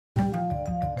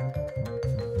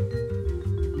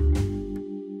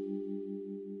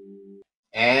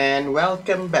and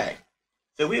welcome back.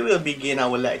 So we will begin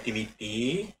our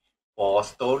activity for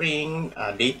storing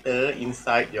data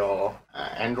inside your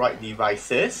Android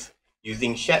devices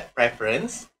using shared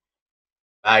preference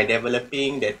by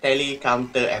developing the tally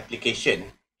counter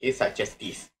application, okay, such as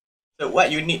this. So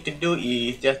what you need to do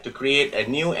is just to create a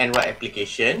new Android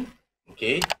application,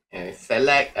 okay, and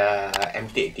select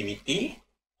empty activity.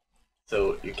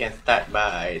 So you can start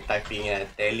by typing a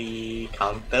tally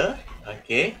counter,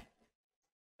 okay,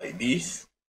 like this.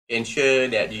 Ensure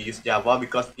that you use Java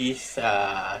because this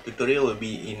tutorial will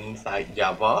be inside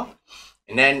Java,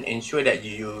 and then ensure that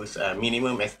you use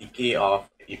minimum SDK of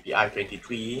API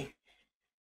 23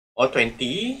 or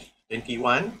 20,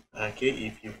 21.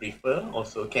 Okay, if you prefer,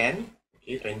 also can.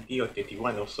 Okay, 20 or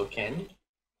 21 also can,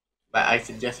 but I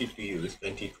suggest you to use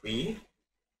 23,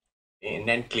 and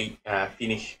then click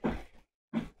finish.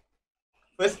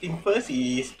 First thing first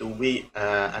is to wait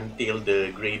until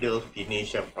the Gradle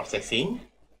finish processing.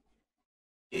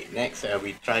 Okay, next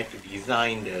we try to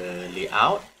design the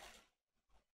layout.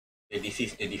 So this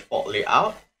is the default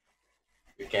layout.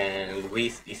 You can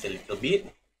raise this a little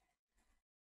bit.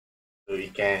 So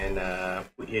you can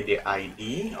put here the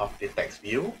ID of the text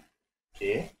view.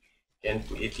 Okay, you can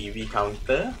put a TV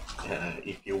counter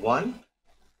if you want.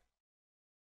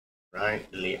 Right,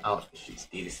 the layout should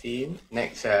stay the same.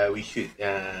 Next, we should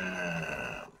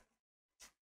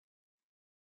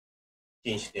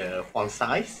change the font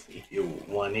size if you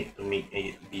want it to make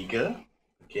it bigger.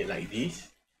 Okay, like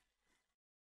this.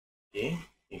 Okay,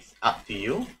 it's up to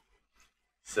you.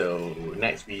 So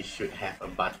next we should have a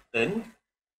button.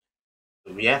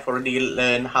 So we have already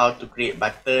learned how to create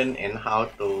button and how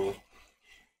to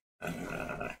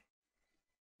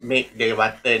make the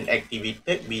button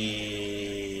activated with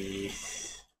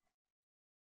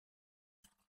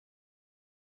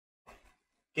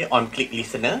on click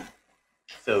listener.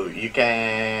 So you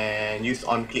can use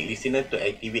on click listener to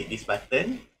activate this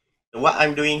button. So what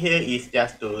I'm doing here is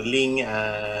just to link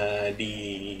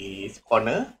this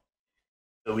corner.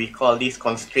 So we call this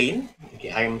constraint.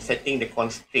 Okay, I'm setting the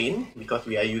constraint because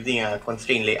we are using a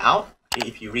constraint layout. Okay,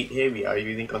 if you read here, we are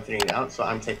using constraint layout. So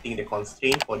I'm setting the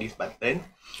constraint for this button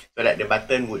so that the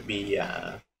button would be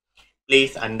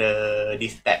placed under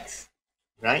this text,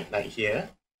 right? Like here.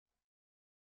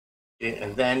 Okay,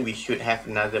 and then we should have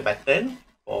another button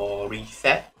for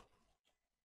reset.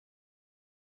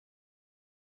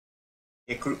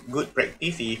 A good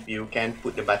practice if you can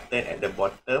put the button at the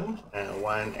bottom,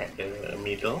 one at the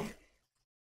middle.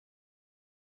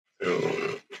 So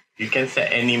you can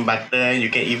set any button. You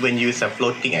can even use a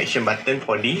floating action button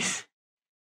for this.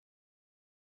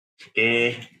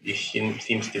 Okay, this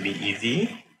seems to be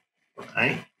easy.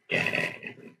 Alright, can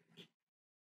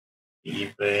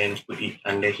even put it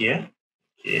under here.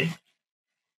 Okay.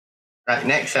 Right,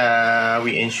 next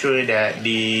we ensure that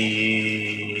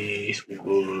this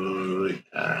would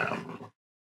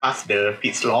pass the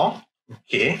Fitts law.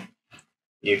 Okay.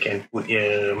 You can put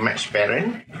here match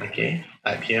parent. Okay,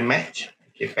 type here match.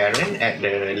 Okay, parent at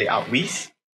the layout width.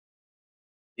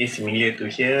 Is similar to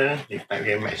here. You type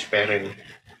here match parent.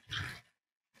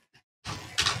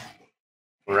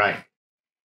 Alright.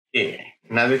 Okay.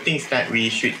 Another thing is that we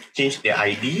should change the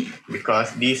ID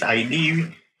because this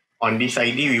ID, on this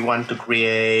ID, we want to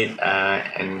create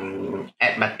an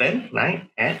add button, right?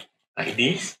 Add like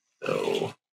this.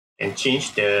 So, and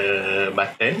change the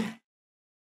button,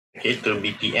 okay, to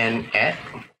btn add.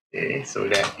 Okay, so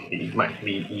that it might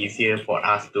be easier for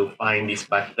us to find this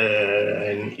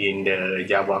button in the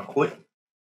Java code.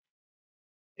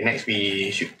 Next,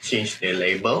 we should change the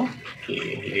label.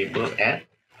 Okay, label add.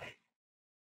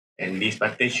 And this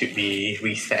button should be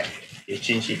reset. You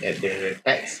change it at the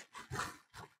text.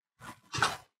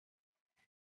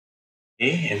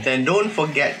 Okay, and then don't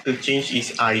forget to change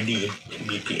its ID.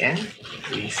 btn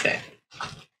reset.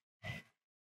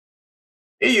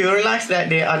 Okay, you realize that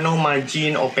there are no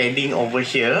margin or padding over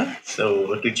here.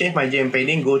 So to change margin and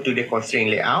padding, go to the constraint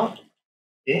layout.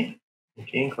 Okay,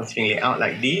 constraint layout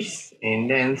like this, and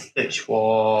then search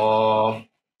for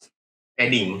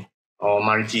padding or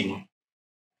margin.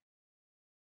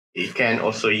 You can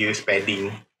also use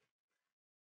padding.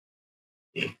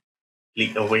 Okay,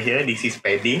 click over here. This is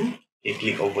padding. Okay,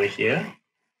 click over here.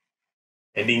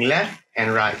 Padding left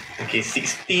and right. Okay,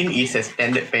 16 is a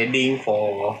standard padding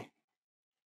for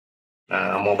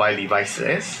mobile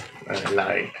devices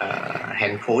like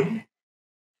handphone.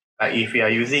 If you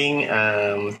are using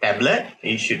tablet,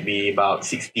 it should be about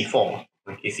 64.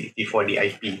 Okay, 64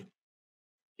 DIP.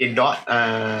 Okay,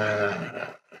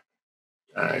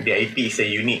 DIP is a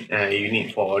unit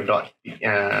for dot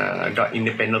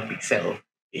independent pixel.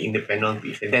 independent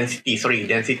pixel,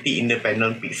 density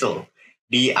independent pixel,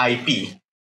 DIP.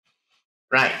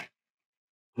 Right.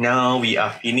 Now we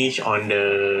are finished on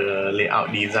the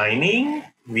layout designing.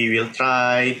 We will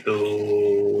try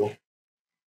to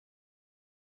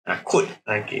code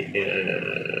the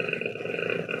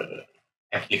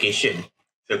application.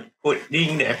 So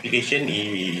coding the application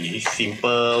is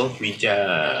simple. We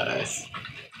just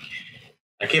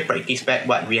practice back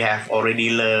what we have already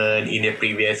learned in the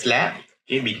previous lab.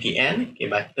 BTN,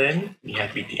 button, we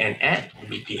have BTN add,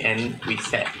 BTN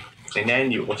reset. And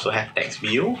then you also have text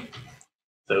view.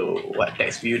 So what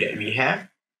text view that we have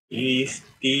is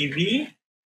TV.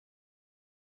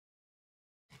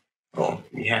 Oh,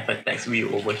 we have a text view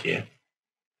over here.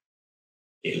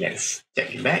 Okay, let's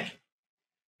check it back.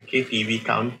 Okay, TV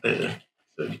counter.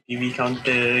 So the TV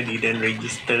counter didn't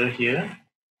register here.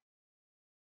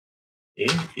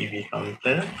 Okay, TV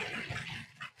counter.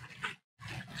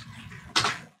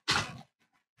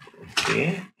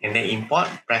 Okay, and then import,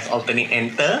 press alternate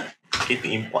enter, okay, to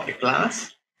import the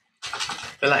class.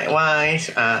 So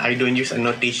likewise, I don't use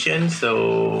annotation,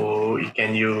 so you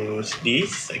can use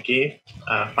this, okay,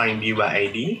 find view by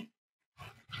ID.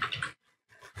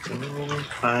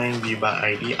 Find view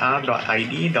by ID,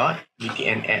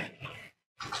 r.id.btn add.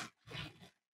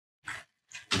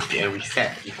 BTN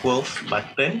reset equals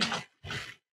button.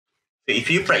 So if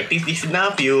you practice this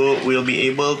enough, you will be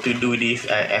able to do this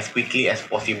as quickly as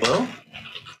possible.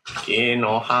 Okay,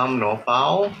 no harm, no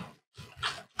foul.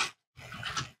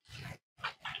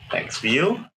 Text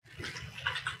view.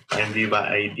 Find view by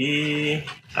ID,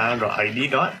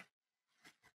 r.id.tv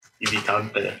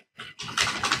counter.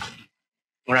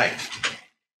 Right.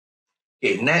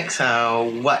 Okay, next,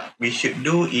 what we should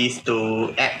do is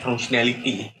to add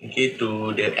functionality, okay,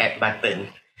 to the add button.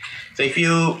 So if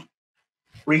you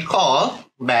recall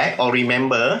back or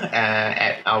remember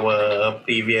at our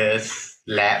previous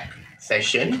lab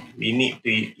session, we need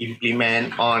to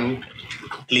implement on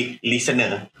click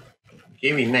listener.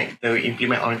 Okay, we need to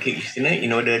implement on click listener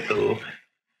in order to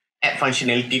add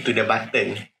functionality to the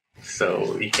button.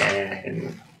 So we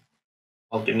can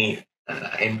alternate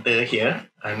enter here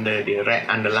under the red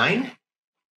underline,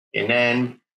 and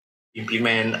then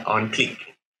implement on click.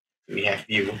 We have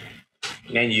view,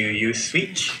 and then you use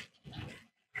switch.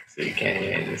 So you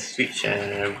can switch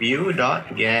view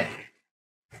dot get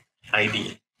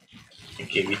ID.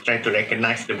 Okay, we try to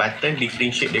recognize the button,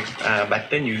 differentiate the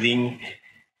button using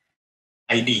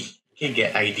ID. Okay,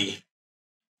 get ID.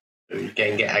 So you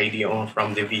can get ID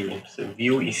from the view. So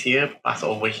view is here, pass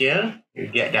over here. You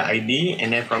get the ID,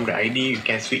 and then from the ID you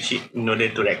can switch it in order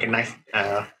to recognize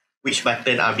which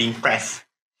button are being pressed.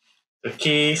 So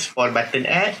case for button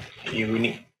add, you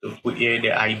need to put here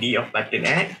the ID of button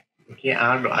add. Okay,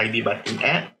 r.id button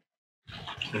add,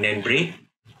 and then break.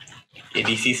 Okay,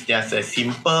 this is just a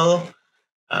simple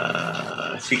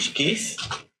switch case.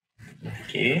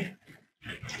 Okay,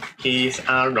 case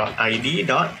r.id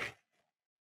dot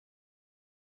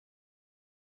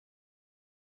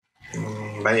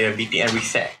by a BTN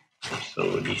reset.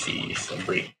 So this is a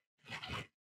break.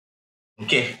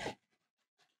 Okay.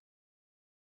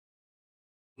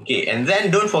 Okay, and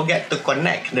then don't forget to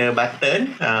connect the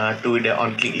button to the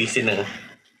on-click listener.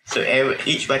 So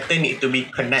each button need to be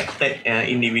connected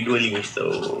individually.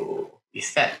 So we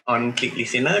set on-click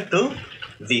listener to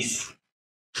this,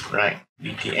 right?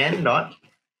 BTN dot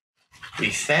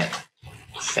reset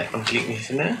set on-click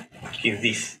listener is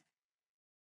this,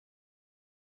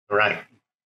 right?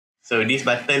 So this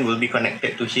button will be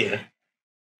connected to here.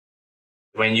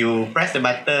 When you press the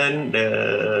button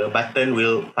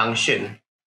will function.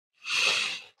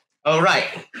 All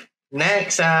right.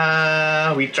 Next,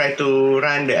 we try to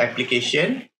run the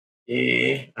application.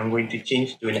 Okay, I'm going to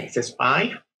change to Nexus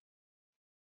 5.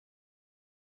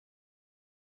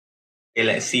 Okay,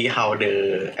 let's see how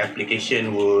the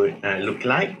application would look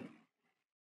like.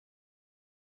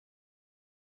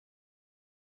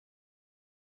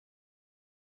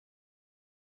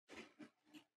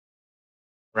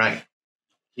 Right.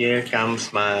 Here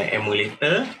comes my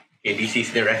emulator. Okay, this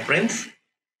is the reference.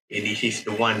 Okay, this is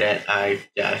the one that I've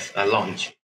just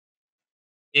launched.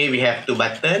 Okay, we have two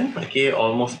buttons. Okay,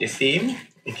 almost the same.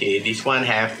 Okay, this one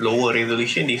have lower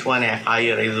resolution. This one have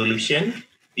higher resolution.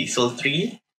 Pixel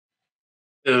 3.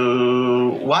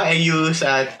 So why I use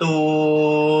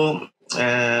two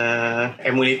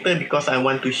emulator? Because I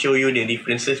want to show you the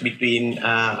differences between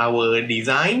our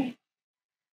design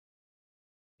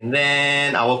and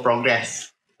then our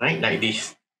progress, right? Like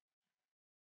this.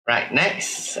 Right,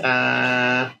 next,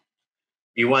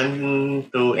 we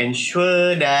want to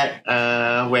ensure that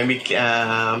when we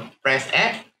press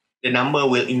add, the number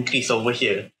will increase over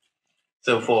here.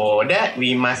 So for that,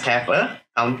 we must have a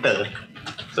counter.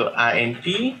 So int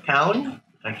count,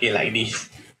 okay, like this.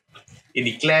 You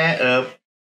declare a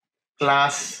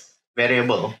class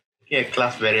variable, okay, a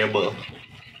class variable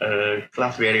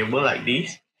like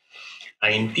this.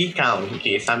 Int count,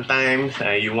 okay, sometimes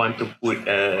you want to put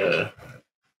a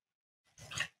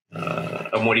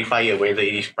modifier, whether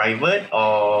it is private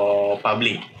or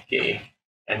public, okay,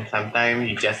 and sometimes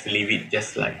you just leave it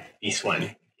just like this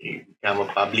one, okay, become a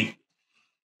public,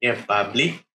 yeah,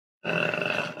 public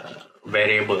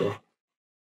variable.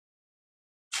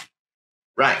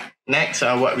 Right, next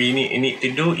what we need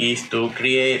to do is to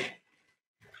create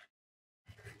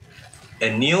a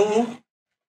new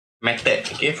method,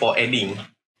 okay, for adding.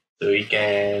 So we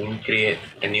can create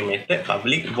a new method,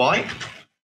 public void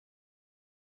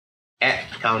add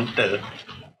counter.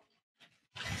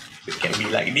 It can be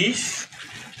like this.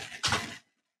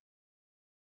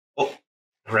 Oh,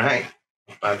 right,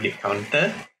 public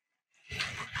counter.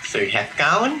 So you have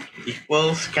count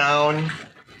equals count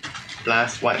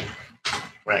plus 1,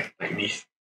 right, like this.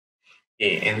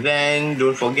 Okay, and then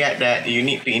don't forget that you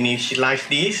need to initialize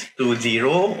this to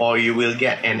 0 or you will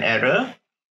get an error.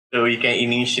 So you can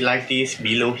initialize this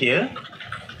below here,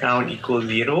 count equals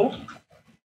 0,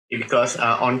 because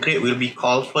onCreate will be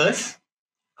called first.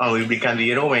 Count will become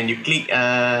 0 when you click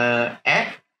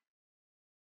add.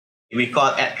 We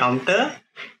call add counter,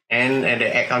 and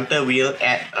the add counter will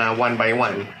add 1 by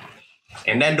 1.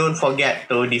 And then don't forget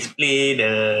to display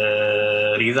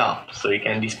the result. So you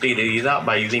can display the result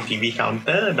by using TV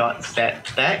counter dot set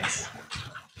text,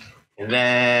 and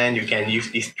then you can use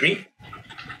this trick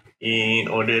in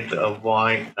order to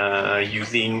avoid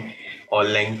using or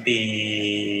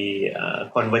lengthy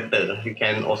converter. You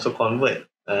can also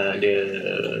convert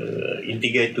the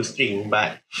integer to string,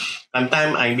 but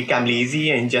sometimes I become lazy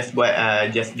and just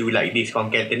do like this,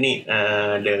 concatenate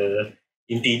the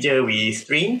integer with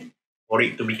string for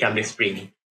it to become the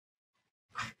string.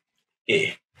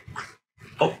 Okay.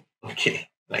 Oh, okay,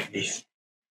 like this.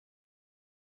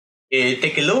 Okay,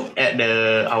 take a look at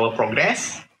our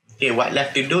progress. Okay, what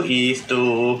left to do is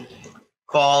to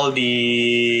call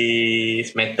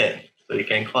this method. So you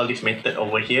can call this method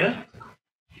over here,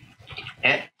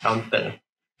 add counter.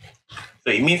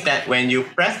 So it means that when you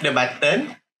press the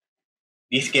button,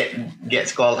 this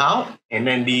gets called out, and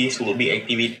then this will be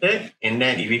activated, and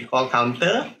then if we call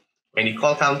counter, when you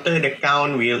call counter, the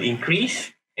count will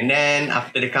increase, and then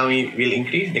after the count will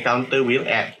increase, the counter will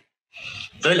add.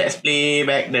 So let's play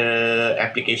back the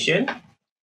application.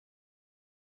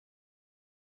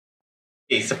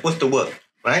 Okay, it's supposed to work,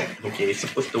 right? Okay, it's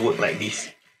supposed to work like this.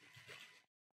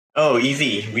 Oh,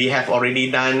 easy. We have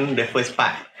already done the first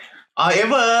part.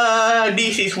 However,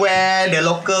 this is where the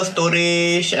local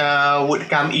storage would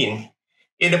come in.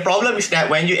 Okay, the problem is that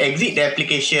when you exit the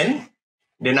application,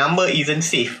 the number isn't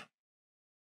safe.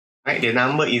 Right, the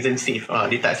number isn't safe.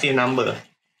 Dia tak save number.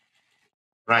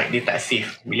 Right, dia tak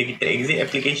save. Bila kita exit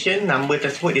application, number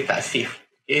tersebut dia tak save.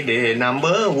 Okay, the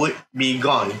number would be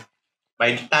gone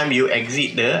by the time you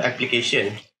exit the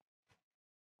application.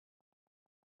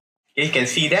 Okay, you can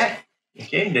see that.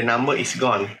 Okay, the number is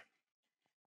gone.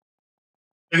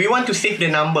 So we want to save the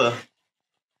number.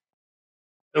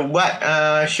 So what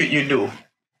should you do?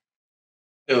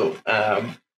 So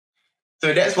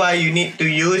that's why you need to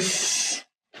use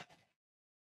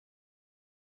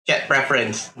shared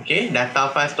preference. Okay, data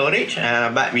file storage,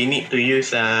 but we need to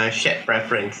use shared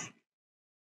preference.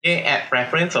 Okay, add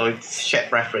preference or shared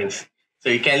preference. So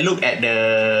you can look at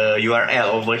the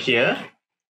URL over here.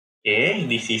 Okay,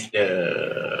 this is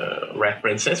the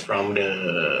references from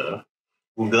the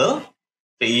Google.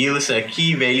 So you use a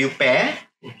key value pair.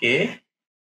 Okay,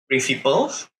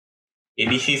 principles. Okay,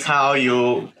 this is how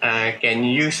you can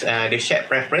use the shared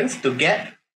preference to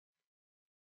get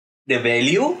the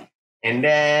value and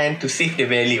then to save the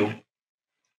value.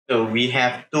 So we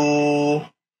have two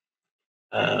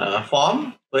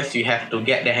forms. First, you have to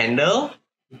get the handle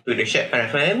to the shared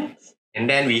preference, and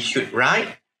then we should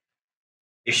write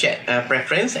the shared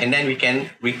preference, and then we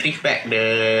can retrieve back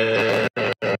the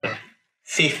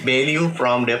saved value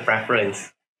from the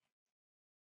preference.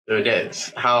 So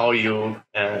that's how you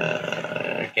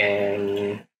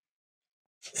can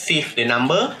save the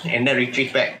number and then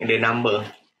retrieve back the number.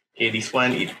 Okay, this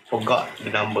one, it forgot the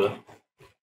number.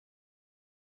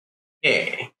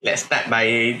 Okay, let's start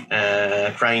by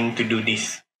trying to do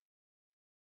this.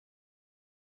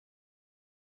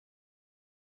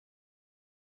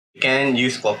 You can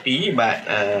use copy, but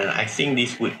I think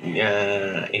this would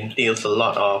entails a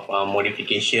lot of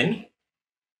modification.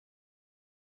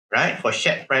 Right, for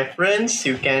shared preference,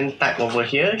 you can type over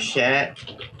here, shared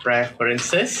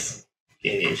preferences.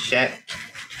 Okay, shed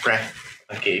pref.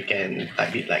 Okay, you can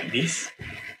type it like this.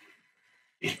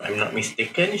 If I'm not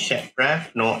mistaken, shed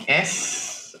pref, no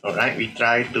S. Alright, we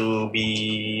try to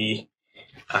be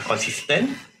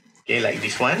consistent. Okay, like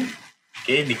this one.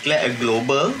 Okay, declare a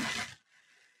global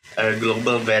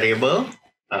variable,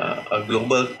 a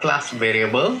global class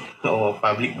variable or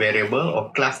public variable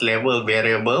or class level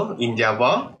variable in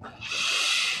Java.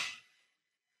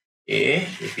 Okay,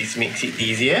 if this makes it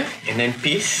easier, and then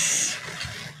piece,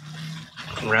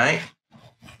 right?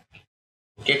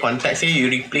 Okay, context here you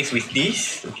replace with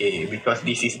this, okay, because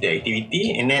this is the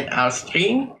activity, and then R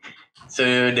string. So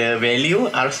the value,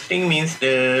 R string means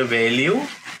the value.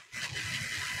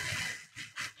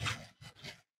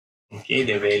 Okay,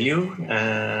 the value.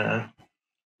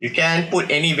 You can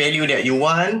put any value that you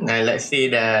want. Let's say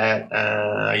that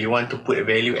you want to put a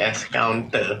value as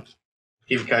counter,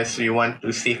 okay, because you want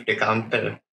to save the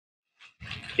counter.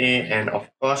 Okay, and of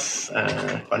course,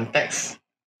 context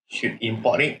should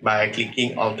import it by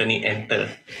clicking alternate enter.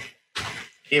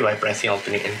 Okay, by pressing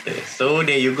alternate enter. So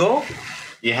there you go.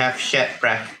 You have shed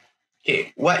pref.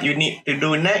 Okay, what you need to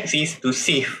do next is to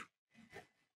save.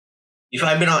 If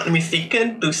I'm not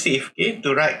mistaken, to save, okay,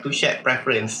 to write to shed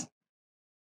preference.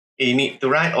 You need to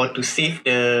write or to save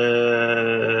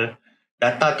the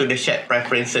data to the shared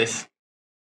preferences.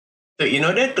 So in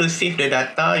order to save the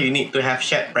data, you need to have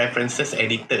shared preferences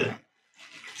editor.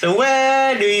 So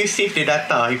where do you save the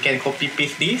data? You can copy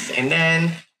paste this, and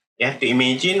then you have to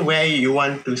imagine where you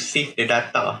want to save the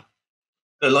data.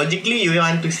 So logically, you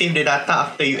want to save the data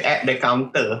after you add the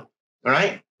counter,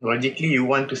 right? Logically, you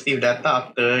want to save data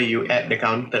after you add the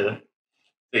counter.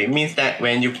 So it means that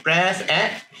when you press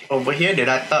add, over here, the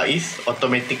data is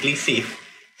automatically saved.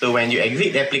 So when you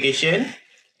exit the application,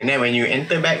 and then when you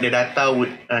enter back, the data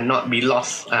would not be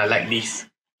lost like this.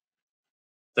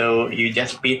 So you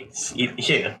just paste it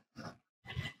here,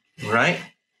 right?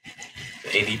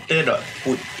 The editor dot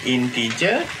put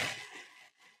integer,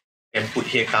 and put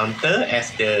here counter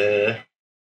as the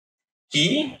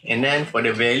key, and then for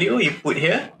the value, you put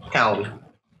here count.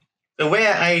 So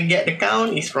where I get the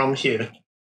count is from here.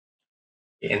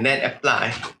 And then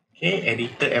apply. Okay,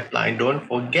 editor apply. Don't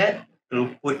forget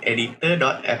to put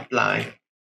editor.apply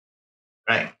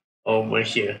right over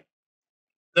here.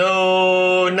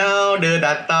 So now the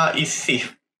data is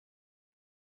saved.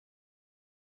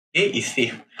 Okay, is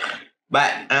saved.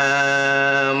 But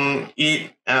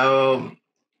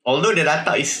although the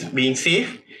data is being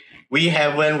saved, we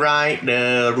haven't write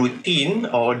the routine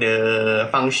or the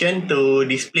function to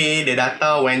display the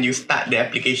data when you start the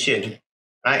application.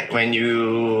 Right, when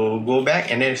you go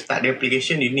back and then start the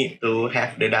application, you need to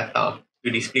have the data to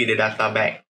display the data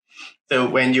back. So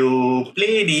when you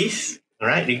play this,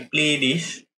 right, replay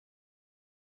this,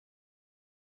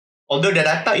 although the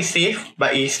data is saved,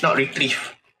 but it's not retrieved.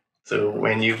 So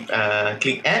when you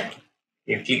click add,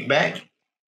 you click back,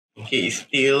 okay, it's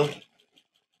still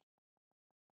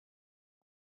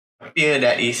appear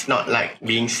that it's not like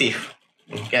being saved.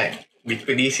 Okay,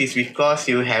 because this is because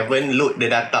you haven't load the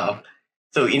data.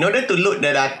 So in order to load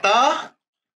the data,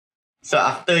 so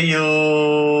after you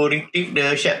retrieve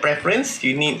the shared preference,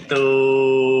 you need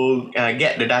to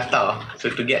get the data. So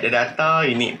to get the data,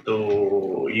 you need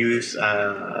to use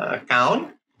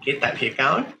count. Okay, type here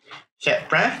count. Shared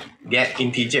pref, get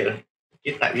integer.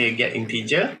 Okay, type here get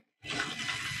integer.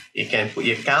 You can put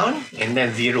your count and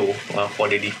then 0 for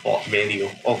the default value.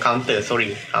 Or counter,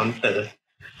 sorry, counter.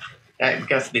 Right,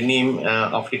 because the name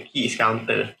of the key is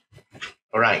counter.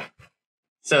 Alright.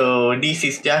 So this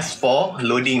is just for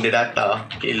loading the data.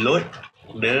 Okay, load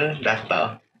the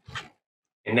data.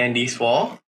 And then this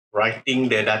for writing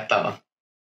the data.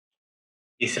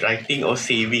 Is writing or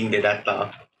saving the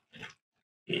data.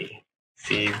 Okay,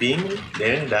 saving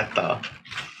the data.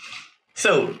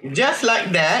 So just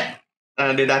like that,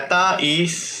 the data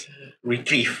is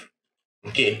retrieved.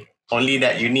 Okay, only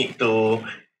that you need to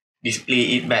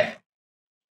display it back.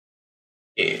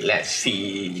 Okay, let's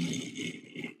see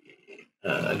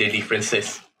the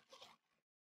differences.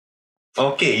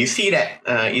 Okay, you see that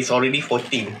it's already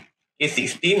 14. Okay,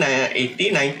 16,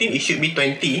 18, 19, it should be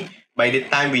 20 by the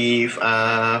time we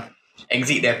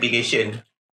exit the application.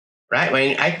 Right,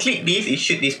 when I click this, it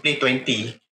should display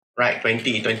 20. Right,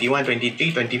 20, 21,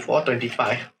 23, 24,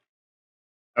 25.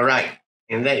 Alright,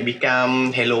 and then it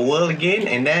become hello world again,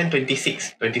 and then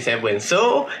 26, 27.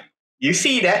 So you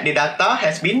see that the data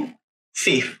has been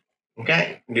saved.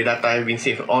 Okay, the data has been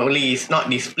saved. Only it's not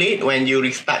displayed when you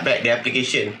restart back the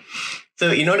application. So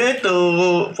in order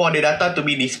for the data to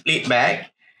be displayed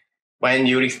back when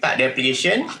you restart the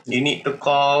application, you need to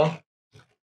call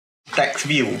text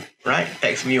view, right?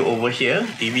 Text view over here,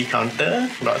 TV counter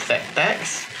dot set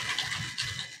text.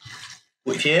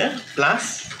 Put here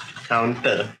plus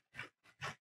counter.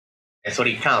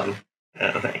 Sorry, count.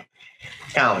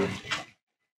 Count.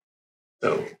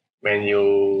 So when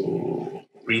you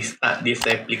restart this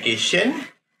application,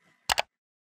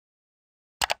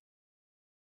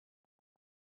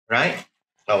 right?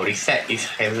 Oh, reset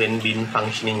hasn't been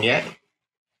functioning yet.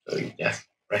 So you just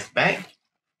press back.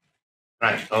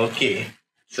 Right, okay.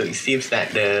 So it seems that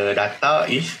the data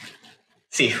is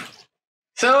safe.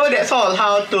 So that's all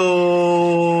how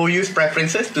to use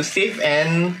preferences to save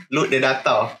and load the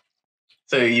data.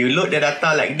 So you load the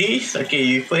data like this. Okay,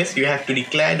 you have to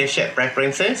declare the shared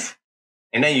preferences.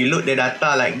 And then you load the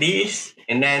data like this.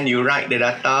 And then you write the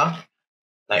data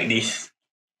like this.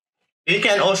 You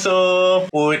can also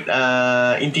put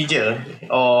integer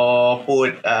or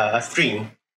put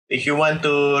string. If you want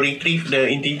to retrieve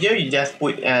the integer, you just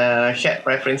put shared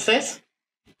preferences,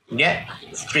 get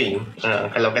string.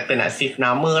 Kalau kata nak save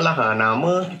nama lah,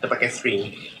 nama kita pakai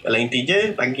string. Kalau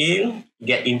integer, panggil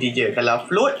get integer. Kalau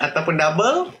float ataupun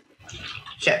double,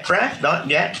 shared pref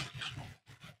dot get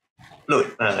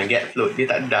float. Get float. Dia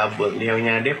tak double. Dia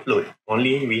punya ada float.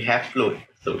 Only we have float.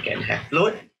 So we can have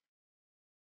float.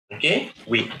 Okay,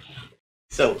 wait.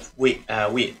 So wait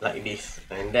like this,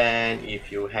 and then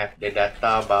if you have the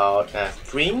data about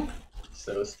string,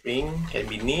 so string can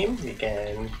be named. We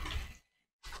can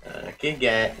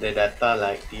get the data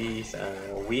like this.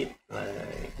 Weight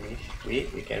like this.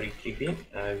 Weight we can retrieve it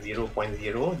 0.0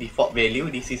 default value.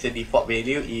 This is a default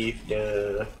value if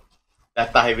the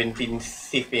data haven't been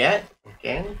saved yet.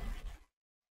 Okay,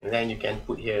 and then you can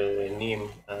put here name.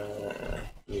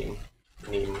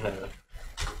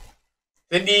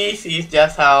 So this is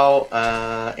just how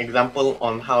example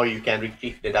on how you can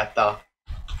retrieve the data.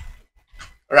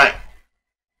 Right.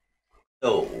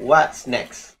 So what's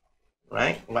next?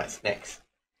 Right? What's next?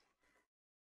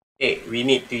 Okay, we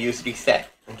need to use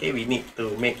reset. Okay, we need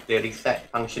to make the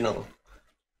reset functional.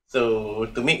 So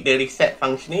to make the reset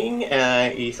functioning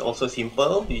is also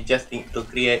simple. You just need to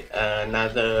create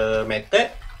another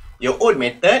method, your own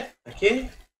method.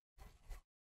 Okay.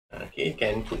 Okay, you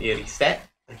can put a reset.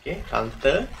 Okay,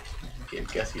 counter. Okay,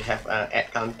 because we have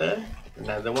add counter.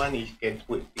 Another one you can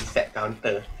put reset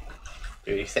counter.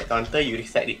 So reset counter, you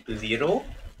reset it to 0.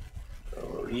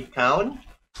 So recount.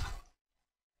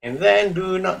 And then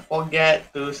do not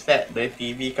forget to set the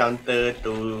TV counter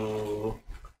to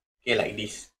like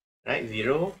this. Right?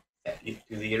 0. Set it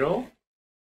to 0.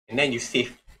 And then you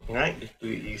save. Right?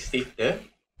 You save the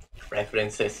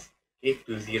preferences. Okay,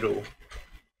 to 0.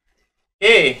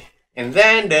 Okay. And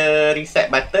then the reset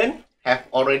button have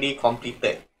already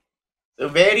completed.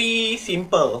 So very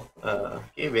simple.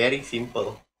 Okay, very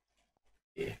simple.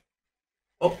 Okay.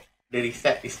 Oh, the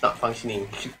reset is not functioning.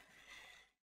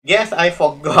 Yes, I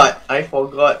forgot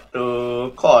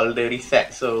to call the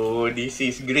reset. So this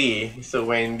is gray.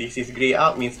 So when this is gray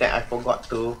out means that I forgot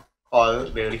to call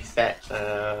the reset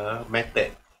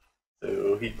method.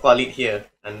 So we call it here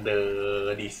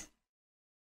under this.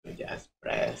 So just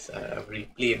press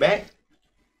replay back.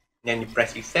 Then you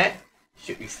press reset,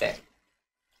 should reset.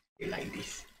 Okay, like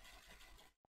this.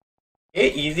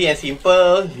 Okay, easy and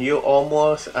simple. You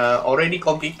almost already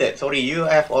completed. Sorry, you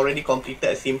have already completed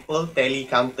a simple tally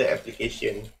counter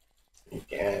application.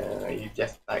 You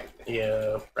just type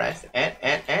here, press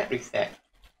add, reset.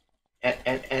 Add,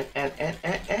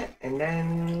 and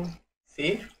then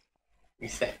save,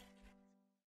 reset.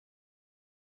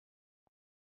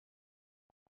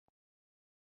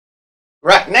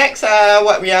 Right, next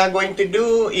what we are going to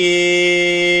do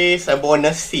is a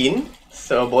bonus scene.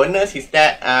 So bonus is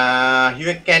that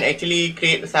you can actually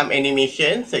create some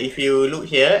animation. So if you look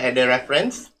here at the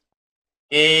reference,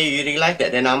 okay, you realize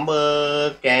that the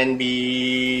number can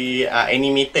be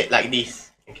animated like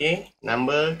this. Okay,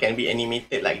 number can be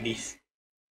animated like this.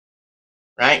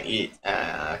 Right, it's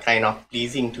kind of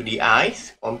pleasing to the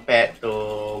eyes compared to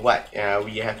what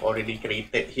we have already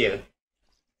created here.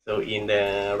 So in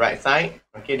the right side,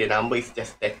 okay, the number is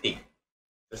just static.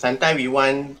 So sometimes we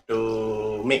want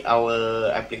to make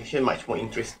our application much more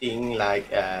interesting, like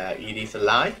it is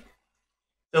alive.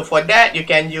 So for that, you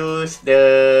can use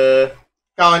the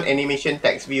count animation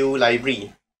text view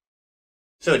library.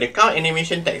 So the count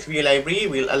animation text view library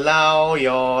will allow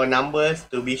your numbers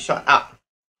to be shot up,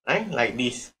 right? Like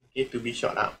this, okay, to be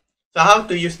shot up. So how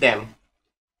to use them?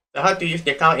 So how to use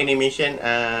the count animation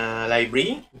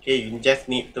library? Okay, you just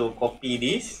need to copy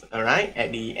this, alright,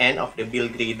 at the end of the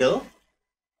build Gradle.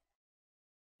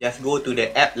 Just go to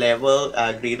the app level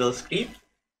Gradle script.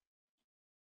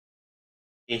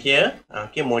 Okay, here,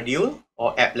 okay, module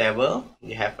or app level,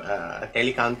 you have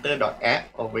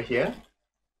telecounter.app over here.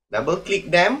 Double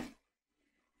click them,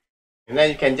 and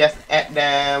then you can just add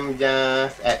them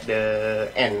just at the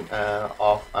end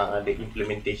of the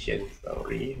implementation.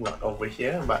 Sorry, not over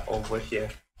here, but over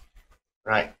here.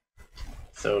 Right.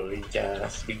 So we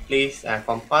just replace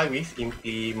compile with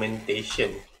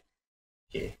implementation.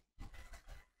 Okay.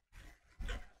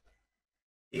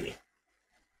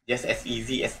 Just as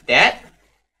easy as that.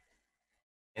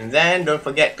 And then don't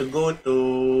forget to go to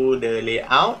the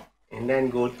layout and then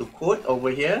go to code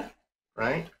over here,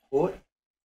 right? Code,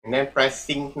 and then press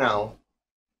sync now.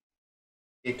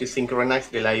 Okay, to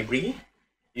synchronize the library.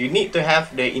 You need to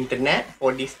have the internet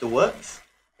for this to work.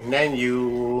 And then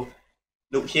you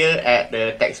look here at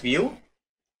the text view,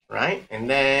 right? And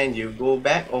then you go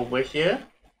back over here.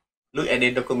 Look at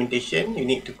the documentation. You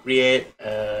need to create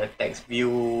a text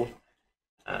view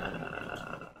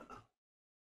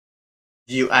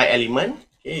GUI element.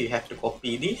 Okay, you have to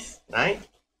copy this, right?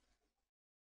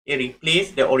 Okay,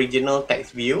 replace the original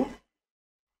text view.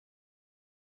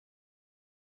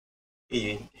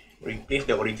 Okay, replace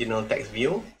the original text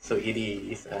view, so it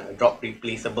is drop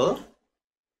replaceable.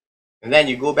 And then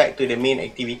you go back to the main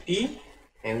activity,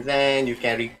 and then you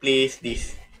can replace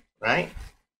this, right?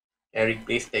 And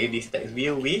replace this text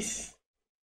view with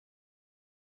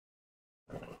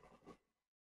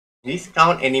this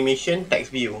count animation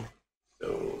text view.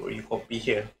 So you copy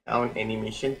here, count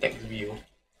animation text view.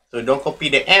 So don't copy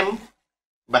the M,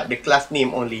 but the class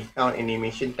name only, count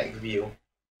animation text view.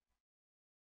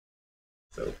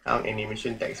 So count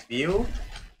animation text view,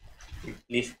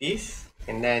 replace this,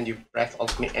 and then you press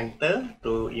Alt Enter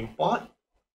to import,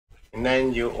 and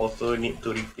then you also need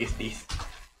to replace this.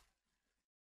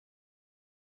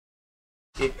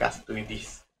 Okay, custom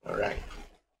this. Alright.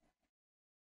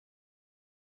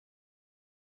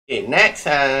 Okay, next,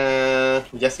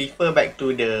 just refer back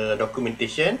to the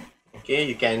documentation. Okay,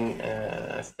 you can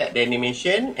set the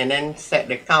animation and then set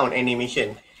the count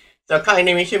animation. So count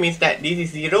animation means that this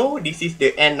is 0, this is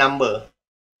the end number.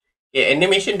 Okay,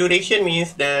 animation duration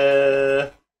means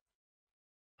the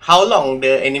how long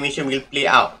the animation will play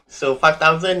out. So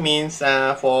 5000 means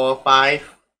for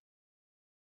 5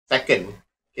 seconds.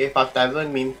 Okay,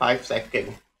 5000 means 5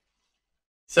 seconds.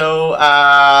 So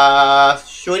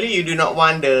surely you do not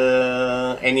want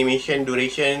the animation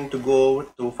duration to go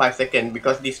to 5 seconds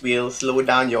because this will slow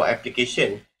down your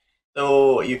application.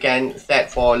 So you can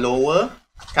set for lower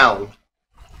count,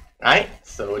 right?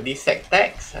 So this set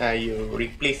text, you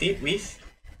replace it with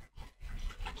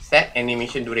set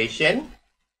animation duration.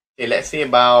 Okay, let's say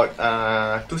about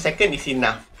 2 seconds is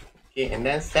enough. Okay, and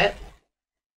then set.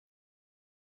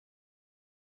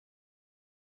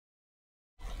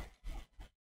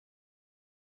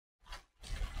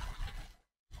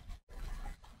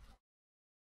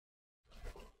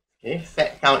 Okay,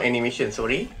 set count animation,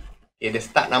 sorry. Okay, the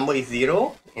start number is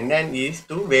 0, and then is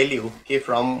to value. Okay,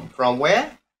 from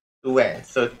where to where?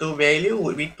 So to value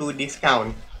would be to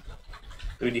discount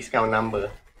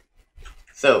number.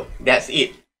 So that's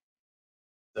it.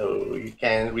 So you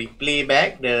can replay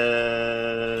back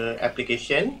the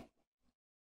application,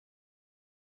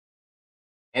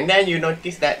 and then you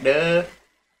notice that the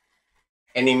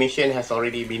animation has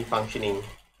already been functioning,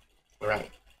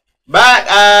 right? But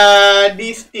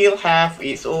this still have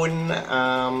its own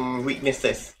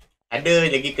weaknesses. Ada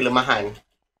lagi kelemahan.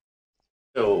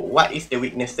 So what is the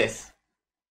weaknesses?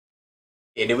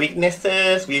 Okay, the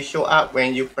weaknesses will show up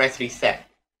when you press reset,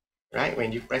 right?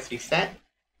 When you press reset,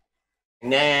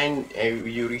 and then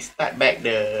you restart back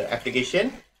the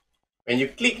application. When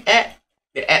you click add,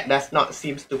 the add does not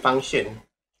seem to function.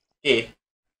 Okay,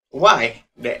 why?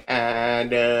 The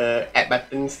add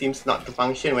button seems not to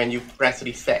function when you press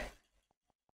reset.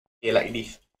 Okay, like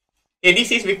this. Okay,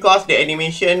 this is because the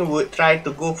animation would try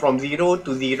to go from 0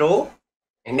 to 0,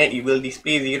 and then it will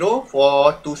display 0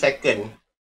 for 2 seconds.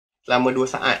 Selama 2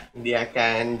 saat, dia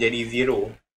akan jadi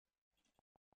 0.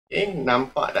 Okay,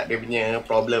 nampak tak dia punya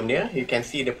problem dia? You can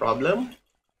see the problem.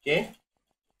 Okay.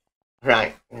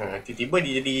 Right. Tiba-tiba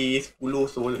dia jadi 10,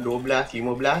 12,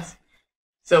 15.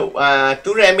 So, to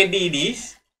remedy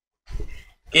this,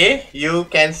 okay, you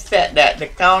can set that the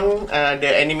count,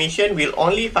 the animation will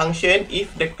only function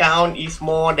if the count is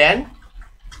more than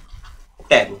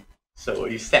 10. So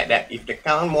you set that if the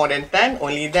count more than 10,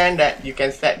 only then that you can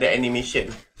set the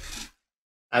animation.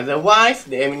 Otherwise,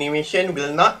 the animation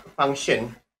will not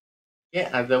function. Okay,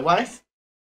 otherwise,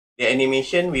 the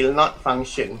animation will not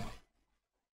function.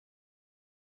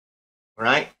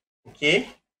 Alright,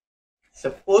 okay.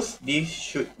 Suppose this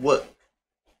should work.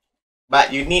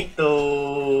 But you need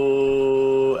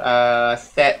to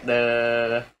set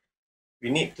the, we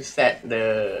need to set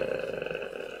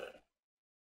the,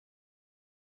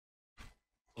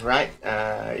 right,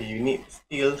 you need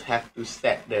still have to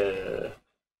set the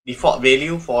default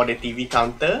value for the TV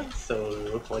counter.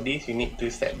 So for this, you need to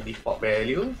set the default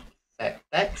value, set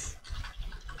text,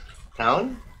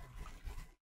 count,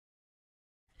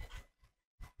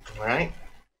 right.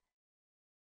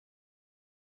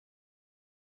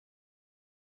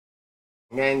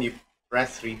 And then you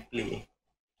press replay.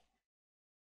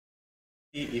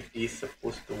 See if it's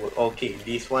supposed to work. Okay,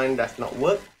 this one does not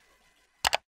work.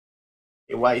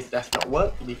 Okay, why it does not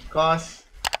work? Because,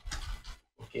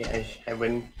 okay, I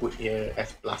haven't put here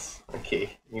as plus.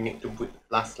 Okay, you need to put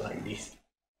plus like this.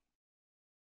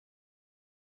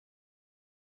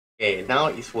 Okay, now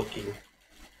it's working.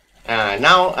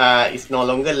 Now it's no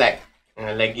longer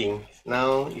lagging.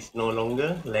 Now it's no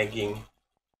longer lagging.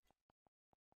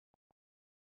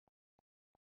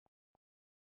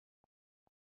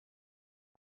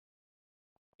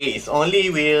 It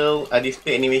only will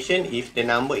display animation if the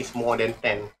number is more than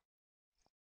 10.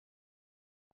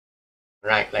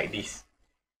 Right, like this.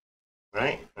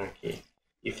 Right, okay.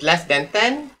 If less than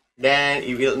 10, then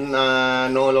it will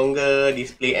no longer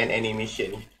display an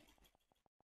animation.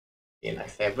 Okay,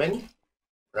 like 7.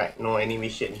 Right, no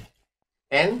animation.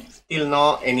 10, still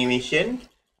no animation.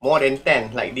 More than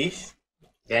 10, like this,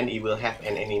 then it will have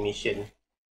an animation.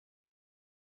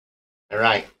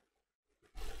 Alright.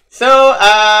 So,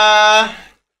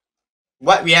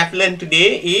 what we have learned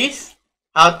today is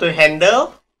how to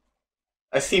handle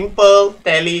a simple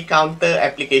tally counter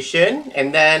application,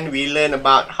 and then we learn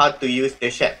about how to use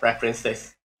the shared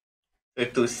preferences. So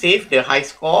to save the high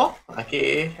score,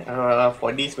 okay,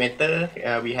 for this method,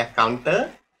 we have counter,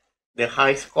 the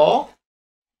high score,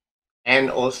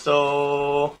 and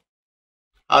also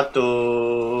how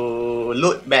to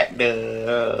load back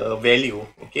the value,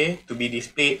 okay, to be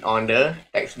displayed on the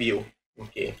text view.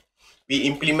 Okay, we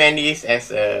implement this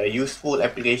as a useful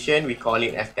application. We call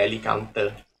it as tally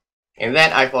counter. And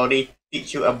then I've already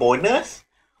teach you a bonus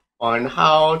on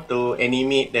how to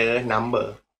animate the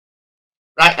number.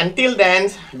 Right, until then,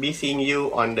 be seeing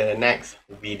you on the next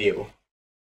video.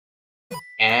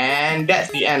 And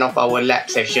that's the end of our lab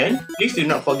session. Please do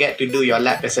not forget to do your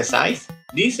lab exercise.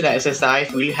 This lab exercise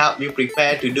will help you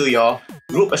prepare to do your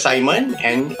group assignment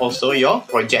and also your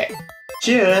project.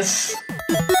 Cheers!